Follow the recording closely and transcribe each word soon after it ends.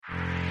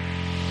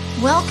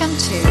Welcome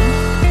to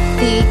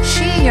the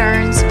She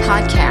Yearns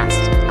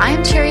podcast. I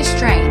am Terry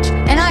Strange,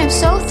 and I am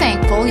so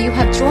thankful you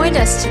have joined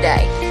us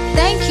today.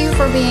 Thank you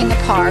for being a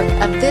part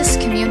of this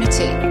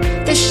community.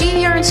 The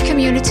She Yearns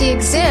community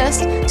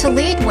exists to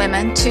lead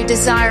women to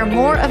desire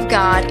more of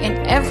God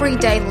in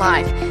everyday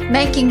life,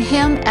 making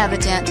Him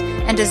evident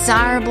and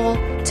desirable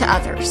to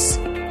others.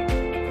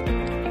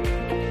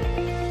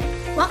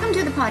 Welcome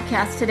to the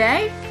podcast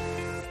today.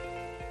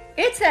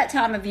 It's that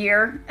time of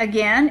year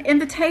again.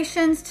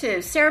 Invitations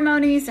to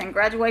ceremonies and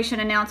graduation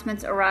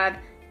announcements arrive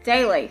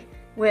daily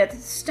with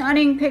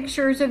stunning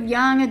pictures of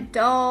young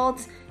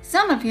adults,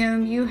 some of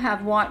whom you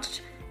have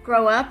watched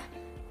grow up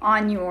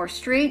on your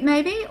street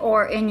maybe,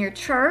 or in your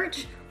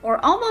church,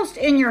 or almost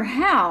in your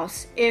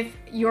house if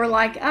you're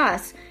like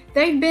us.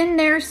 They've been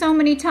there so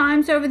many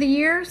times over the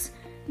years,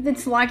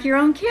 it's like your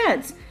own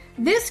kids.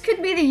 This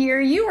could be the year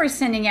you are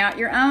sending out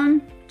your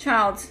own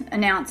child's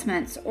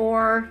announcements,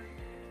 or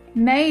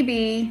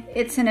maybe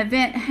it's an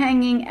event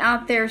hanging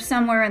out there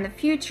somewhere in the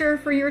future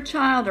for your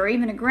child, or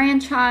even a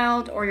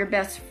grandchild, or your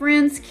best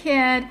friend's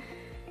kid.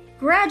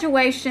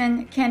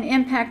 Graduation can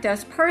impact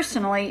us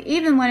personally,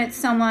 even when it's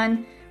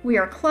someone we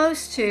are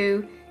close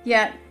to,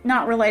 yet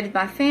not related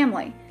by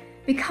family,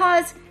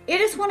 because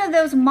it is one of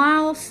those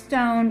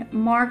milestone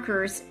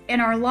markers in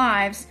our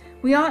lives.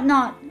 We ought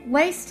not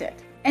waste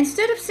it.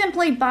 Instead of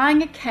simply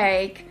buying a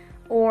cake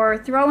or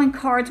throwing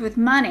cards with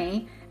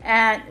money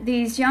at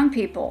these young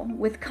people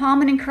with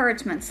common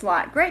encouragements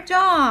like, "Great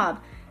job,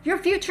 your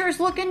future's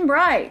looking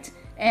bright,"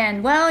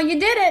 and, "Well, you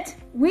did it,"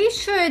 we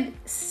should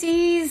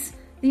seize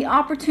the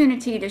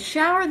opportunity to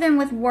shower them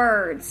with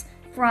words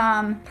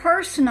from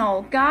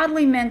personal,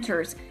 godly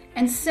mentors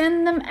and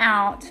send them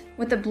out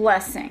with a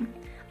blessing.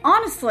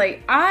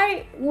 Honestly,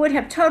 I would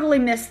have totally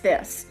missed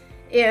this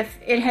if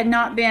it had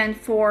not been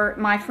for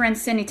my friend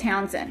Cindy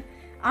Townsend.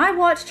 I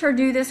watched her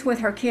do this with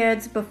her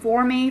kids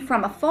before me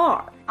from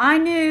afar. I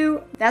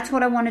knew that's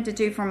what I wanted to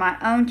do for my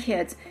own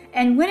kids.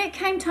 And when it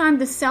came time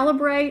to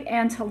celebrate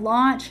and to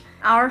launch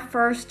our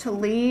first to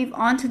leave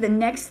onto the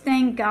next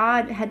thing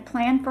God had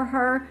planned for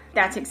her,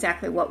 that's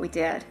exactly what we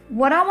did.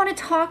 What I want to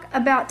talk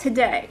about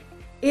today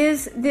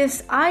is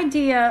this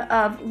idea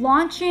of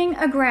launching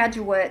a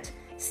graduate,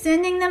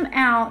 sending them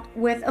out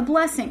with a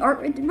blessing.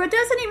 Or it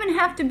doesn't even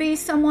have to be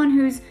someone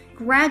who's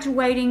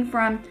graduating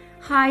from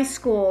high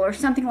school or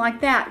something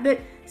like that, but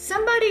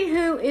somebody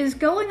who is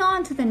going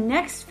on to the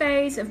next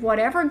phase of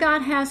whatever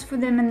God has for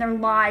them in their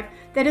life,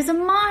 that is a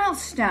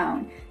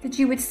milestone, that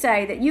you would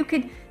say, that you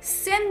could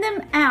send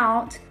them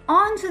out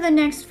onto the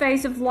next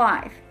phase of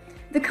life.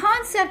 The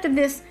concept of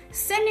this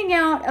sending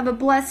out of a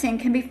blessing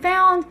can be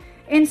found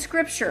in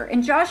Scripture,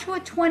 in Joshua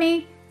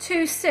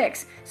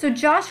 22:6. So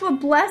Joshua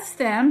blessed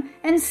them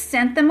and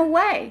sent them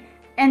away,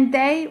 and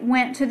they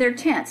went to their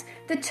tents.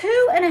 The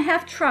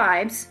 2.5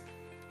 tribes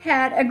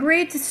had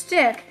agreed to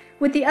stick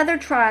with the other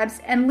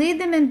tribes and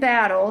lead them in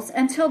battles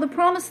until the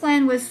promised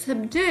land was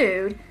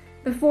subdued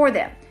before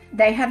them.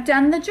 They have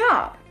done the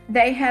job.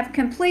 They have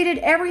completed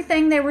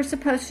everything they were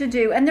supposed to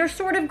do, and they're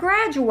sort of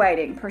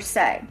graduating, per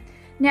se.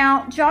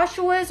 Now,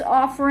 Joshua is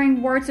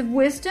offering words of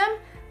wisdom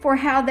for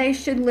how they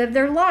should live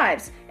their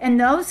lives, and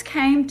those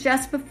came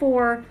just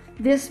before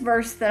this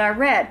verse that I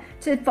read,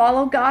 to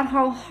follow God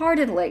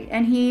wholeheartedly,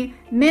 and he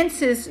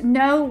minces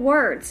no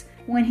words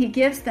when he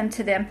gives them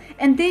to them,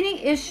 and then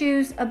he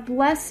issues a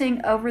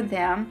blessing over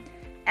them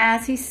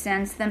as he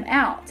sends them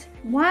out.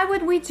 Why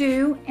would we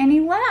do any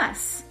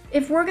less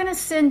if we're going to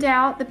send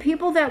out the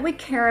people that we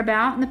care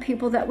about and the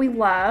people that we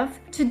love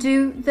to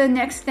do the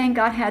next thing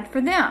God had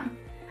for them?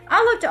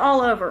 I looked all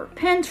over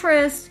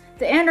Pinterest,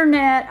 the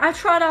internet. I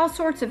tried all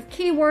sorts of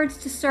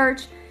keywords to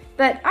search,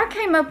 but I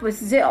came up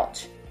with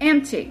zilch,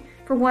 empty,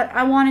 for what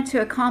I wanted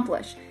to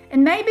accomplish.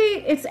 And maybe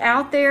it's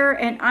out there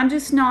and I'm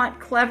just not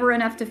clever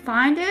enough to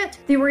find it.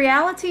 The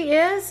reality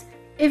is,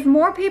 if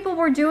more people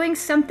were doing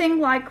something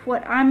like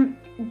what I'm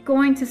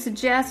going to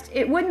suggest,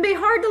 it wouldn't be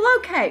hard to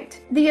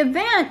locate. The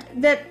event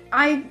that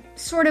I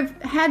sort of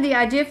had the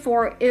idea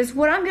for is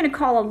what I'm going to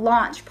call a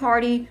launch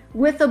party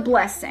with a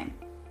blessing.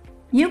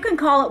 You can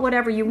call it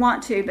whatever you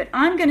want to, but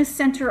I'm going to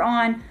center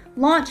on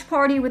launch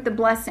party with the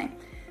blessing.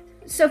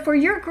 So for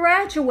your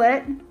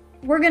graduate,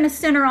 we're going to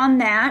center on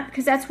that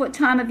because that's what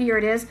time of year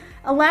it is.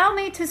 Allow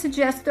me to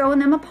suggest throwing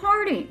them a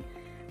party,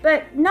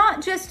 but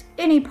not just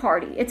any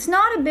party. It's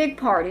not a big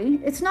party.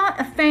 It's not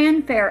a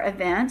fanfare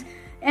event,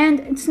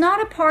 and it's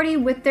not a party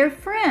with their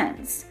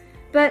friends,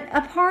 but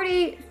a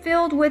party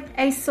filled with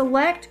a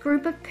select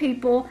group of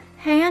people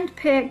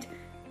handpicked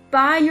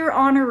by your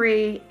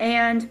honoree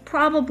and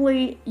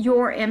probably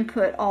your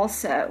input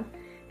also.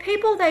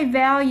 People they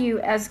value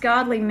as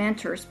godly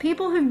mentors,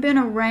 people who've been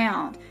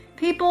around,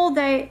 people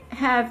they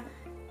have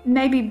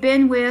maybe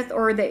been with,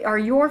 or they are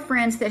your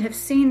friends that have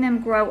seen them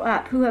grow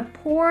up, who have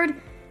poured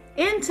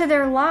into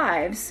their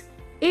lives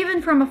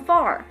even from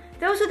afar.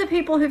 Those are the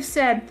people who've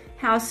said,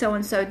 "How's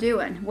so-and-so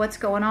doing? What's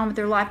going on with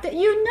their life?" That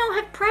you know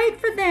have prayed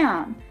for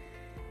them.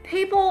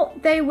 People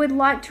they would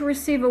like to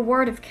receive a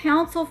word of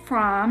counsel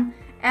from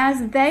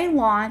as they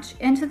launch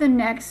into the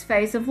next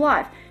phase of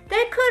life.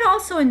 They could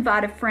also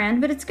invite a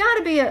friend, but it's got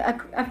to be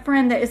a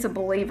friend that is a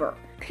believer.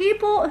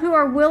 People who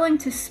are willing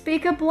to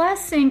speak a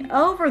blessing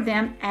over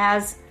them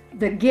as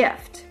the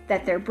gift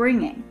that they're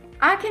bringing.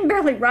 I can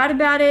barely write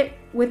about it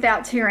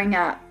without tearing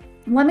up.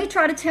 Let me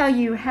try to tell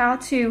you how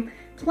to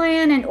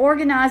plan and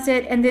organize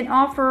it, and then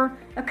offer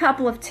a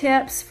couple of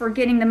tips for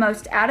getting the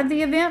most out of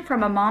the event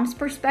from a mom's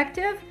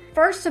perspective.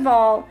 First of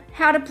all,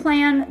 how to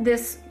plan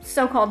this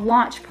so-called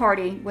launch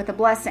party with a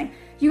blessing.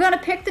 You got to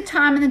pick the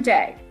time in the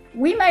day.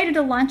 We made it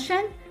a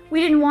luncheon. We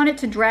didn't want it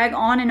to drag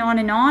on and on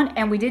and on,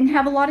 and we didn't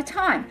have a lot of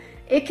time.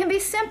 It can be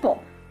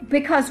simple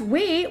because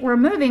we were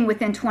moving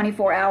within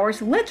 24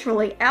 hours,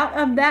 literally out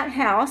of that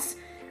house.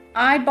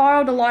 I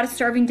borrowed a lot of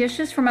serving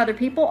dishes from other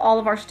people. All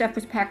of our stuff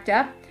was packed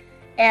up,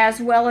 as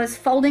well as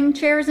folding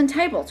chairs and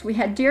tables. We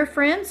had dear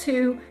friends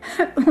who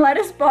let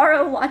us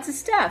borrow lots of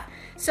stuff.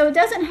 So it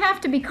doesn't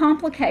have to be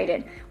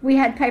complicated. We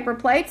had paper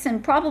plates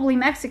and probably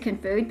Mexican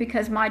food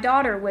because my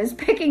daughter was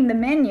picking the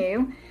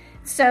menu.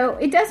 So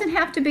it doesn't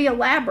have to be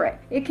elaborate.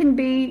 It can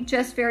be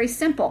just very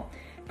simple.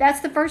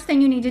 That's the first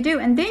thing you need to do.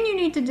 And then you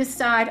need to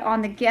decide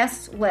on the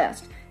guest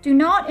list. Do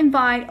not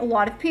invite a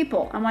lot of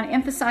people. I want to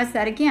emphasize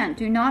that again.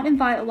 Do not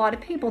invite a lot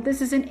of people.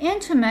 This is an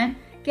intimate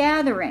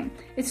gathering.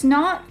 It's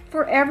not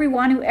for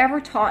everyone who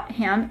ever taught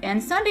him in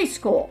Sunday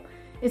school.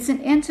 It's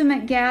an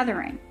intimate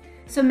gathering.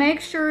 So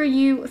make sure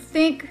you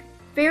think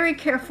very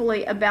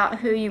carefully about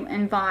who you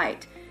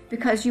invite,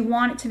 because you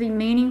want it to be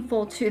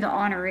meaningful to the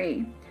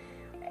honoree.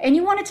 And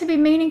you want it to be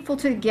meaningful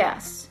to the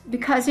guests,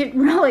 because it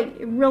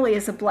really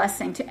is a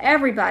blessing to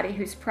everybody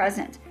who's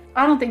present.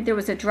 I don't think there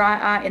was a dry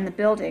eye in the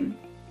building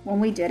when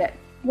we did it.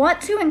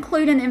 What to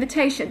include in the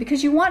invitation,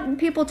 because you want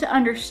people to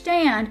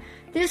understand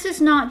this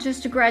is not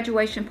just a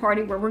graduation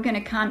party where we're going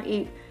to come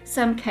eat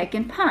some cake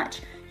and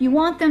punch. You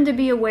want them to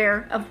be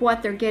aware of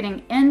what they're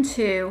getting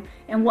into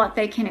and what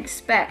they can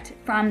expect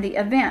from the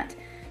event.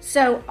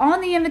 So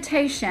on the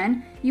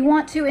invitation, you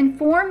want to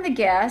inform the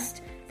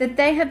guest that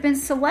they have been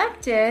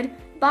selected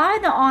by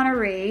the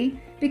honoree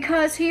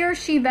because he or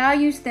she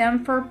values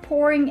them for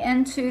pouring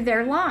into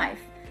their life,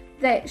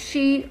 that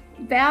she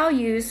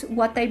values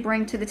what they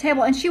bring to the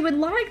table, and she would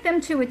like them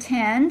to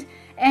attend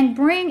and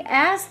bring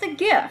as the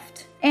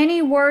gift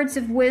any words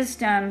of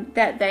wisdom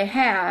that they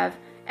have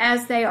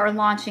as they are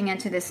launching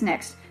into this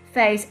next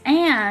phase,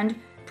 and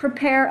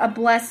prepare a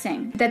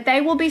blessing that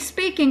they will be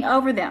speaking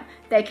over them.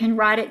 They can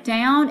write it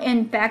down.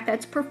 In fact,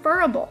 that's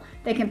preferable.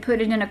 They can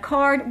put it in a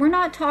card. We're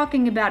not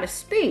talking about a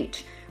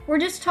speech. We're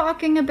just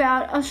talking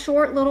about a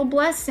short little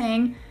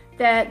blessing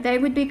that they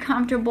would be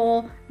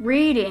comfortable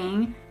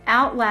reading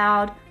out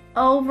loud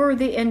over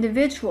the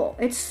individual.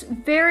 It's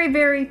very,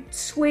 very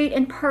sweet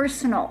and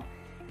personal.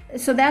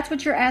 So that's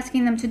what you're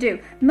asking them to do.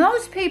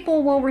 Most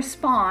people will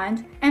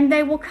respond and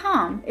they will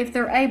come if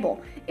they're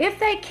able. If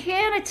they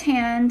can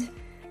attend,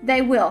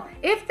 they will.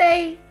 If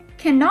they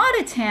cannot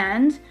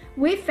attend,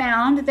 we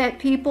found that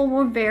people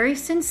were very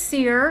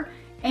sincere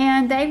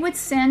and they would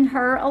send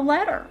her a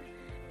letter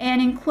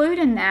and include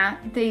in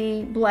that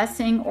the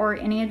blessing or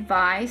any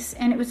advice.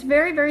 And it was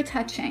very, very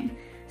touching.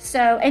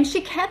 So, and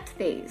she kept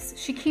these.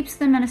 She keeps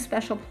them in a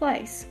special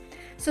place.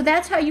 So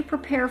that's how you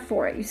prepare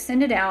for it. You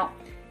send it out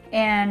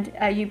and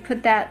you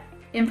put that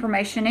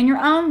information in your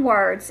own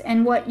words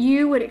and what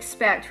you would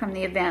expect from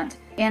the event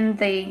in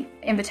the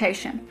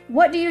invitation.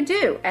 What do you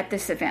do at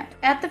this event?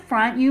 At the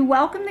front, you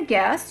welcome the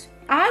guests.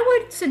 I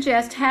would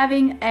suggest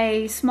having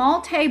a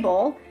small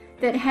table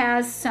that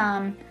has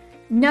some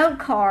note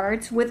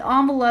cards with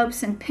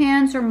envelopes and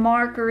pens or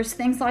markers,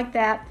 things like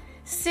that,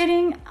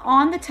 sitting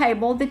on the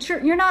table that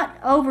you're not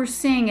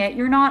overseeing it,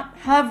 you're not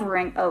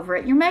hovering over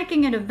it, you're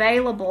making it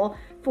available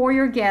for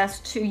your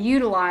guests to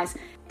utilize.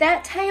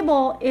 That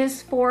table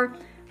is for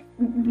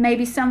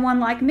maybe someone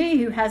like me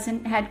who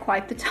hasn't had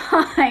quite the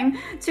time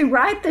to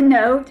write the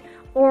note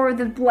or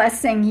the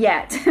blessing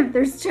yet.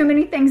 There's too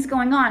many things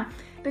going on.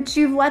 But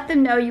you've let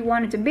them know you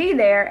wanted to be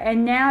there,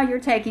 and now you're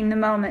taking the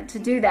moment to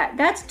do that.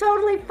 That's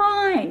totally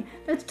fine.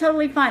 That's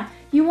totally fine.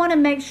 You want to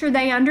make sure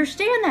they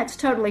understand that's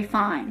totally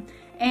fine.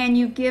 And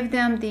you give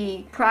them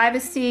the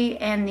privacy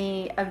and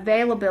the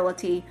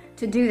availability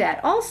to do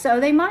that. Also,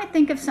 they might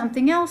think of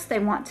something else they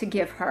want to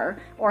give her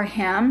or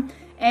him,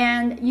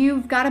 and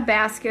you've got a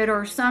basket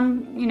or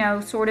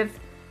some, sort of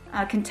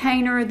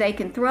container. They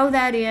can throw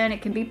that in.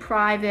 It can be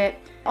private.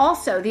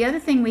 Also, the other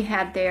thing we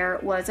had there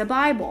was a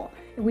Bible.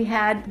 We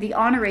had the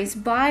honoree's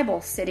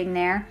Bible sitting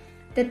there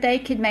that they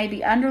could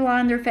maybe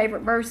underline their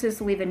favorite verses,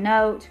 leave a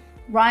note,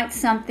 write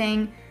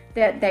something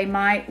that they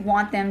might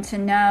want them to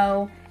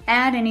know,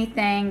 add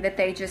anything that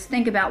they just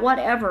think about,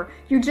 whatever.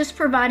 You're just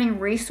providing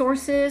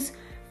resources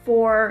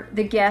for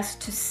the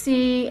guests to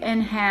see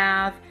and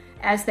have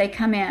as they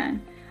come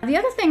in. The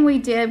other thing we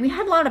did, we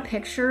had a lot of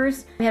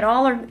pictures. We had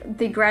all of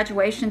the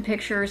graduation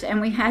pictures,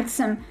 and we had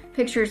some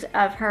pictures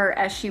of her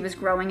as she was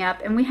growing up,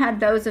 and we had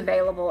those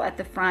available at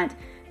the front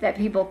that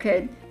people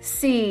could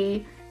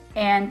see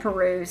and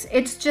peruse.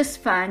 It's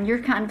just fun.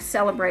 You're kind of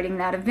celebrating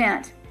that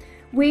event.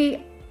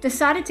 We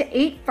decided to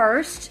eat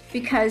first,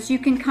 because you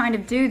can kind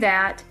of do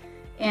that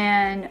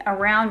in a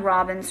round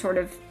robin sort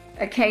of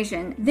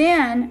occasion.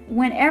 Then,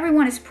 when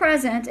everyone is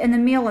present and the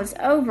meal is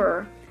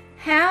over,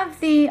 have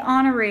the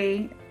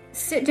honoree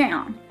sit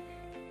down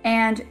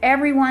and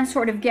everyone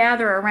sort of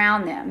gather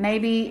around them,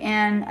 maybe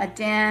in a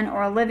den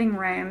or a living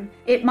room.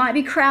 It might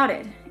be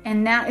crowded,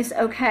 and that is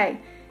okay.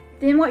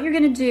 Then what you're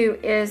going to do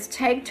is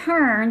take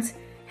turns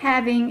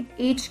having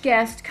each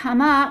guest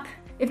come up,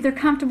 if they're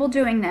comfortable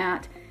doing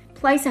that,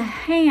 place a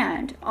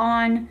hand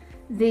on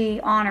the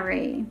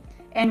honoree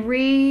and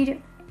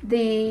read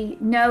the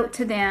note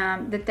to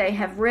them that they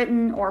have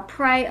written, or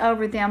pray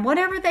over them,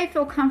 whatever they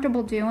feel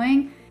comfortable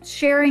doing,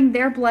 sharing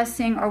their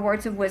blessing or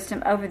words of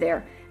wisdom over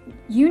there.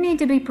 You need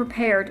to be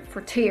prepared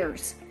for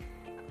tears.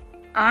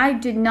 I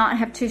did not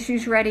have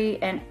tissues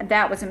ready, and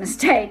that was a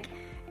mistake.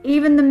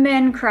 Even the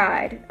men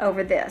cried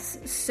over this,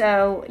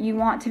 so you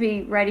want to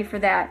be ready for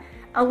that.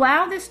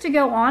 Allow this to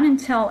go on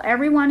until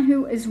everyone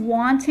who is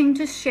wanting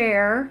to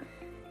share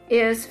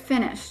is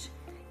finished.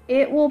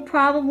 It will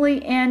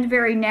probably end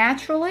very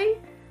naturally,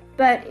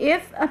 but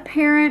if a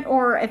parent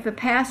or if a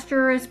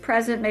pastor is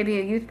present, maybe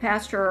a youth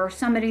pastor or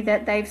somebody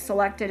that they've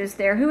selected is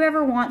there,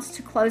 whoever wants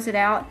to close it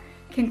out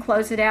can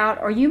close it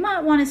out, or you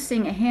might want to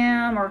sing a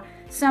hymn or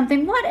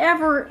something,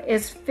 whatever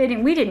is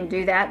fitting. We didn't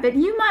do that, but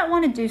you might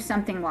want to do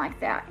something like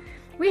that.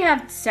 We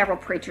have several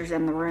preachers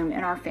in the room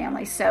in our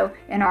family, so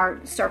in our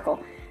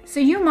circle. So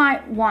you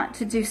might want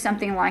to do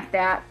something like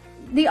that.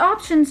 The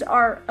options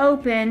are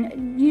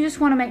open. You just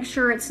want to make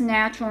sure it's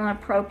natural and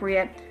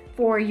appropriate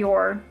for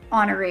your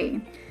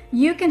honoree.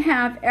 You can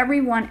have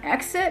everyone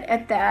exit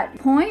at that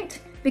point,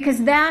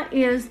 because that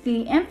is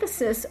the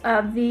emphasis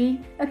of the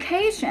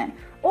occasion.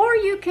 Or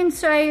you can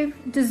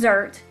save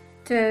dessert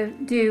to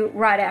do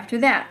right after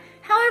that.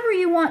 However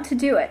you want to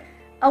do it.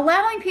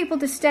 Allowing people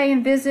to stay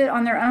and visit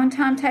on their own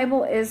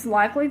timetable is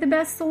likely the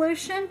best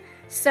solution.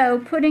 So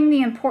putting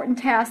the important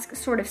tasks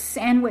sort of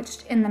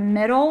sandwiched in the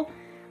middle,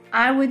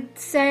 I would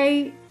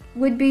say,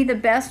 would be the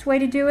best way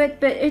to do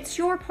it. But it's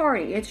your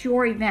party, it's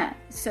your event,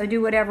 so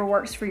do whatever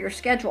works for your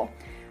schedule.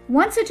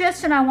 One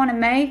suggestion I want to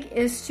make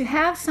is to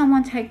have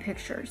someone take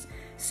pictures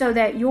so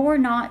that you're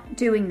not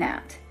doing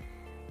that.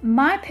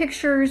 My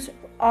pictures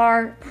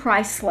are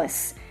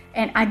priceless,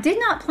 and I did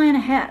not plan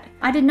ahead.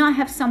 I did not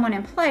have someone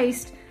in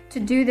place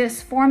to do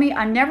this for me.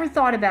 I never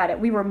thought about it.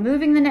 We were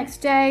moving the next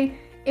day.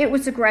 It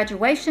was a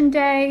graduation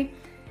day.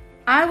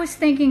 I was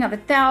thinking of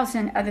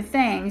 1,000 other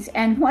things,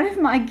 and one of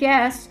my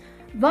guests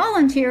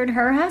volunteered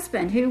her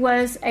husband, who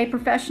was a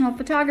professional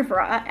photographer.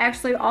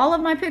 Actually, all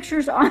of my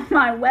pictures on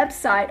my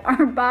website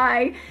are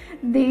by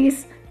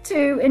these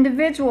two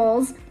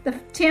individuals.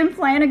 Tim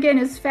Flanagan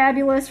is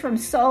fabulous from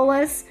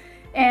Solace,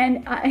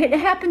 and it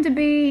happened to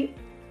be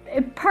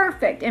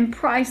perfect and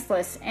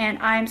priceless, and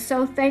I'm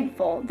so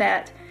thankful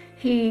that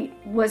he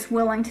was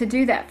willing to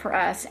do that for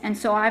us. And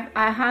so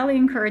I highly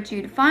encourage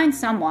you to find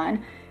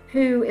someone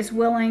who is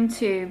willing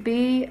to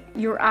be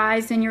your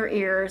eyes and your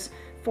ears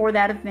for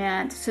that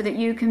event, so that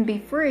you can be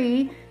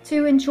free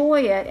to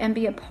enjoy it and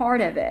be a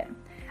part of it.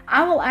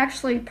 I will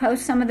actually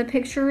post some of the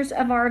pictures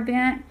of our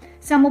event.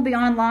 Some will be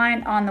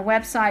online on the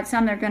website,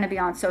 some are going to be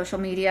on social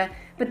media,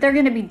 but they're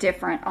going to be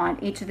different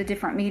on each of the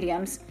different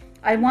mediums.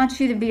 I want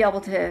you to be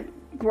able to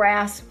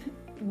grasp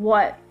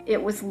what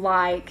it was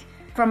like.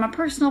 From a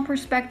personal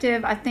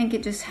perspective, I think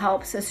it just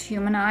helps us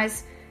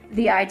humanize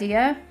the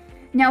idea.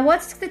 Now,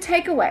 what's the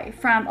takeaway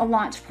from a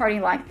launch party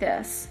like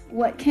this?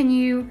 What can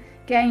you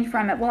gain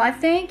from it? Well, I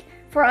think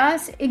for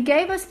us, it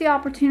gave us the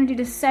opportunity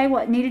to say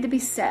what needed to be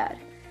said.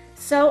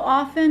 So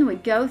often we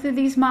go through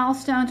these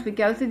milestones, we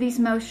go through these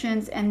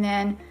motions, and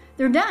then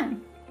they're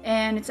done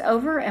and it's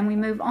over and we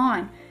move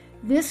on.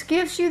 This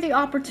gives you the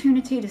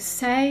opportunity to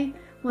say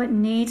what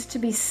needs to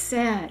be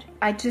said.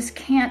 I just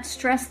can't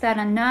stress that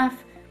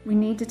enough. We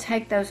need to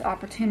take those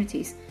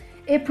opportunities.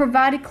 It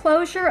provided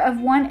closure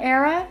of one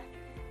era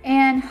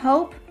and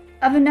hope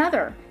of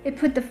another. It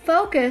put the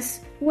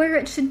focus where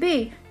it should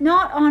be,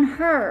 not on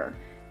her,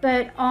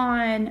 but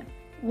on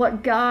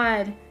what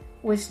God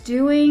was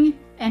doing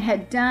and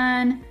had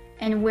done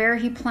and where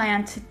he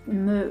planned to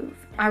move.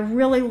 I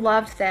really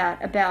loved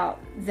that about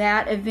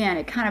that event.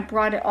 It kind of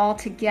brought it all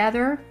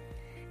together.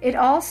 It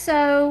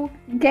also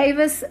gave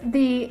us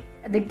the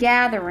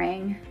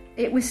gathering.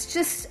 It was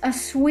just a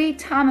sweet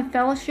time of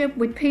fellowship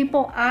with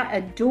people I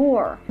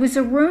adore. It was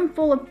a room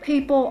full of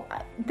people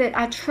that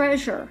I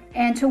treasure.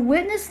 And to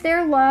witness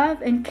their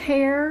love and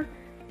care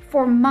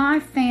for my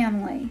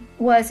family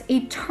was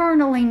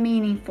eternally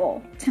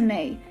meaningful to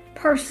me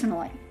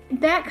personally.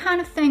 That kind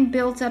of thing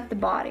builds up the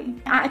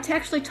body. I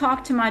actually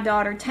talked to my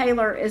daughter,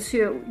 Taylor, is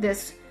who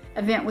this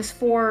event was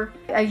for,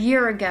 a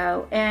year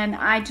ago, and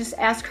I just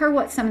asked her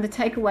what some of the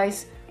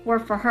takeaways were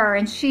for her,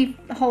 and she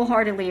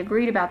wholeheartedly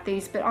agreed about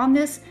these. But on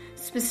this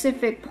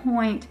specific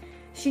point,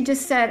 she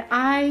just said,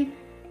 I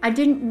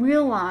didn't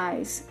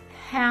realize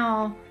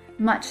how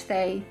much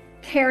they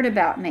cared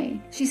about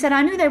me. She said,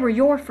 I knew they were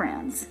your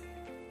friends,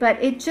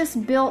 but it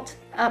just built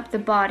up the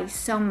body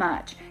so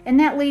much. And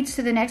that leads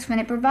to the next one.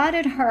 It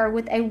provided her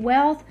with a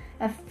wealth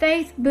of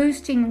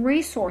faith-boosting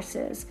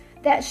resources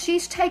that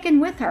she's taken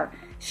with her.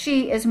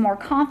 She is more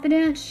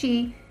confident,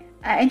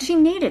 and she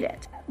needed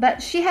it.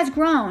 But she has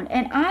grown,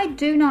 and I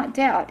do not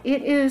doubt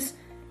it is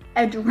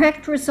a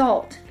direct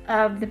result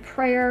of the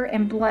prayer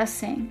and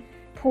blessing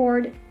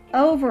poured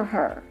over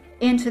her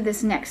into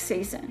this next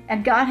season.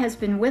 And God has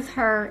been with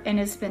her, and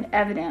it's been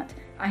evident.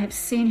 I have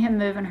seen him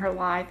move in her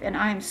life, and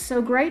I am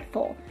so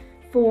grateful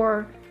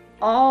for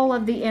all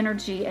of the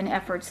energy and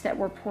efforts that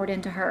were poured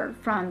into her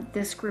from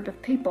this group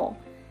of people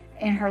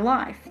in her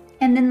life.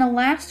 And then the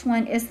last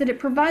one is that it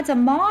provides a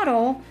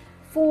model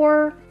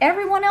for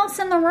everyone else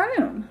in the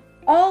room,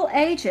 all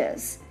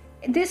ages.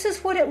 This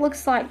is what it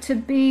looks like to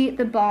be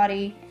the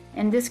body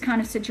in this kind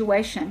of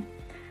situation.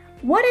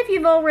 What if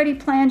you've already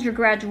planned your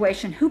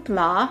graduation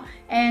hoopla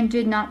and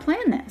did not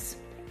plan this?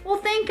 Well,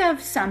 think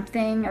of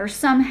something, or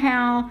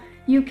somehow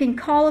you can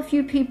call a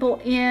few people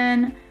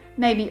in,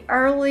 maybe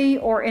early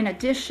or in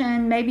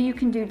addition. Maybe you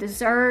can do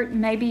dessert,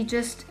 maybe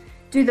just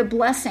do the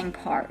blessing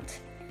part.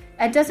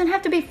 It doesn't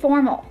have to be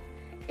formal,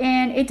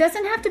 and it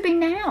doesn't have to be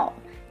now.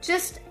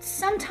 Just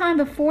sometime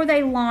before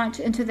they launch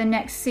into the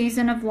next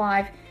season of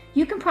life,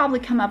 you can probably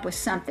come up with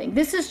something.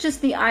 This is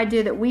just the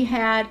idea that we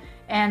had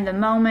and the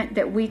moment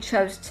that we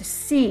chose to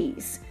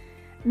seize.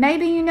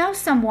 Maybe you know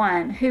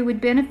someone who would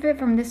benefit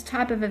from this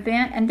type of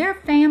event, and their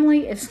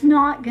family is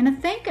not going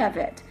to think of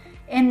it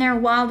in their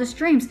wildest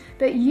dreams,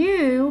 but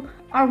you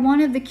are one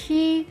of the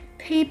key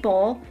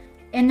people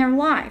in their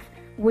life.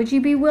 Would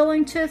you be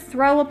willing to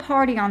throw a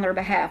party on their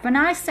behalf? When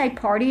I say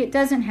party, it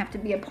doesn't have to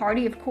be a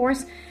party, of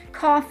course.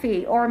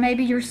 Coffee, or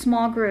maybe your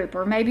small group,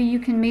 or maybe you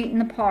can meet in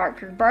the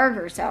park, or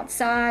burgers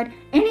outside,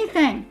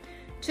 anything.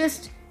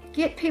 Just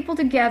get people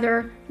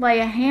together, lay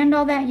a hand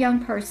on that young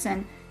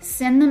person,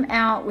 send them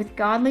out with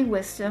godly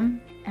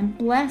wisdom, and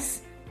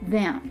bless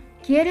them.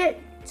 Get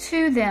it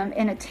to them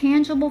in a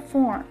tangible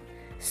form,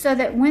 so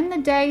that when the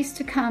days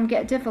to come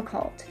get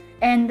difficult,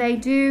 and they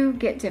do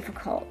get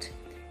difficult,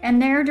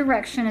 and their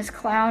direction is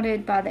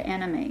clouded by the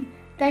enemy,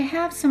 they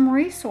have some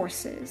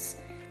resources.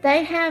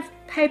 They have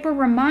paper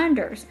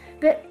reminders,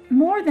 but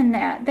more than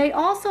that, they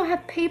also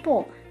have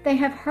people they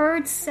have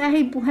heard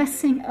say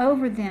blessing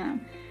over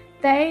them.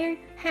 They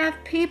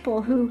have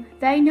people who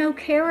they know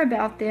care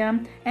about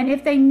them, and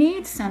if they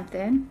need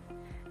something,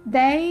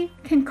 they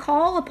can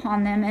call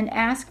upon them and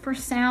ask for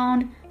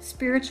sound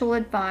spiritual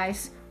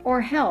advice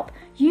or help.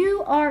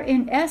 You are,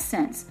 in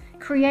essence,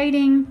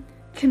 creating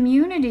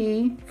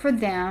community for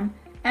them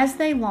as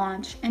they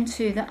launch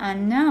into the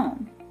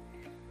unknown.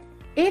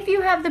 If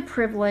you have the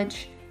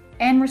privilege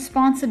and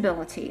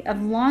responsibility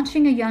of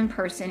launching a young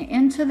person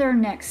into their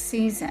next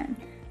season,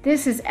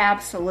 this is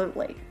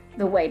absolutely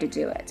the way to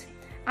do it.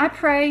 I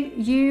pray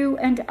you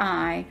and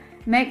I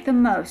make the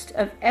most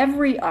of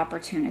every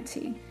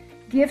opportunity,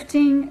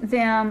 gifting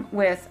them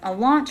with a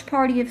launch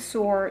party of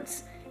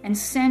sorts and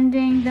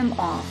sending them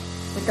off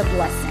with a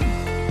blessing.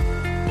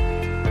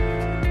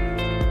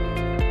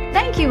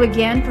 Thank you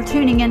again for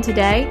tuning in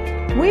today.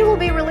 We will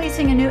be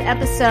releasing a new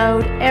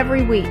episode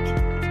every week.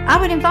 I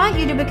would invite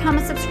you to become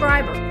a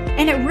subscriber.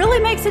 And it really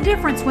makes a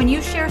difference when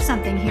you share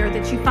something here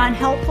that you find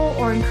helpful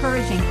or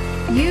encouraging.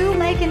 You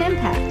make an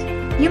impact.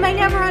 You may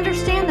never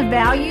understand the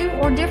value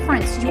or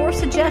difference your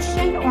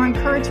suggestion or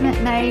encouragement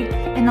made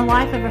in the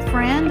life of a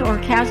friend or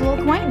casual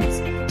acquaintance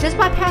just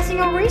by passing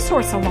a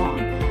resource along.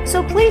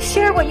 So please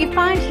share what you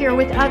find here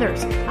with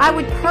others. I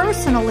would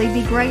personally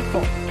be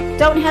grateful.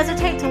 Don't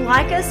hesitate to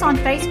like us on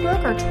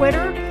Facebook or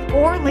Twitter,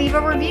 or leave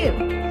a review.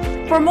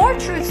 For more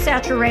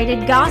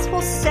truth-saturated,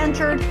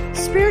 gospel-centered,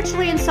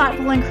 spiritually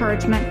insightful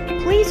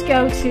encouragement, please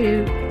go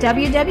to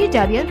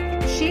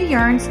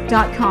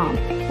www.sheyearns.com,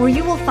 where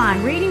you will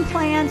find reading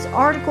plans,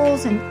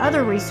 articles, and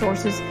other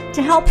resources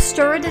to help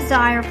stir a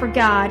desire for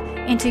God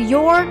into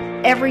your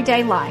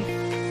everyday life.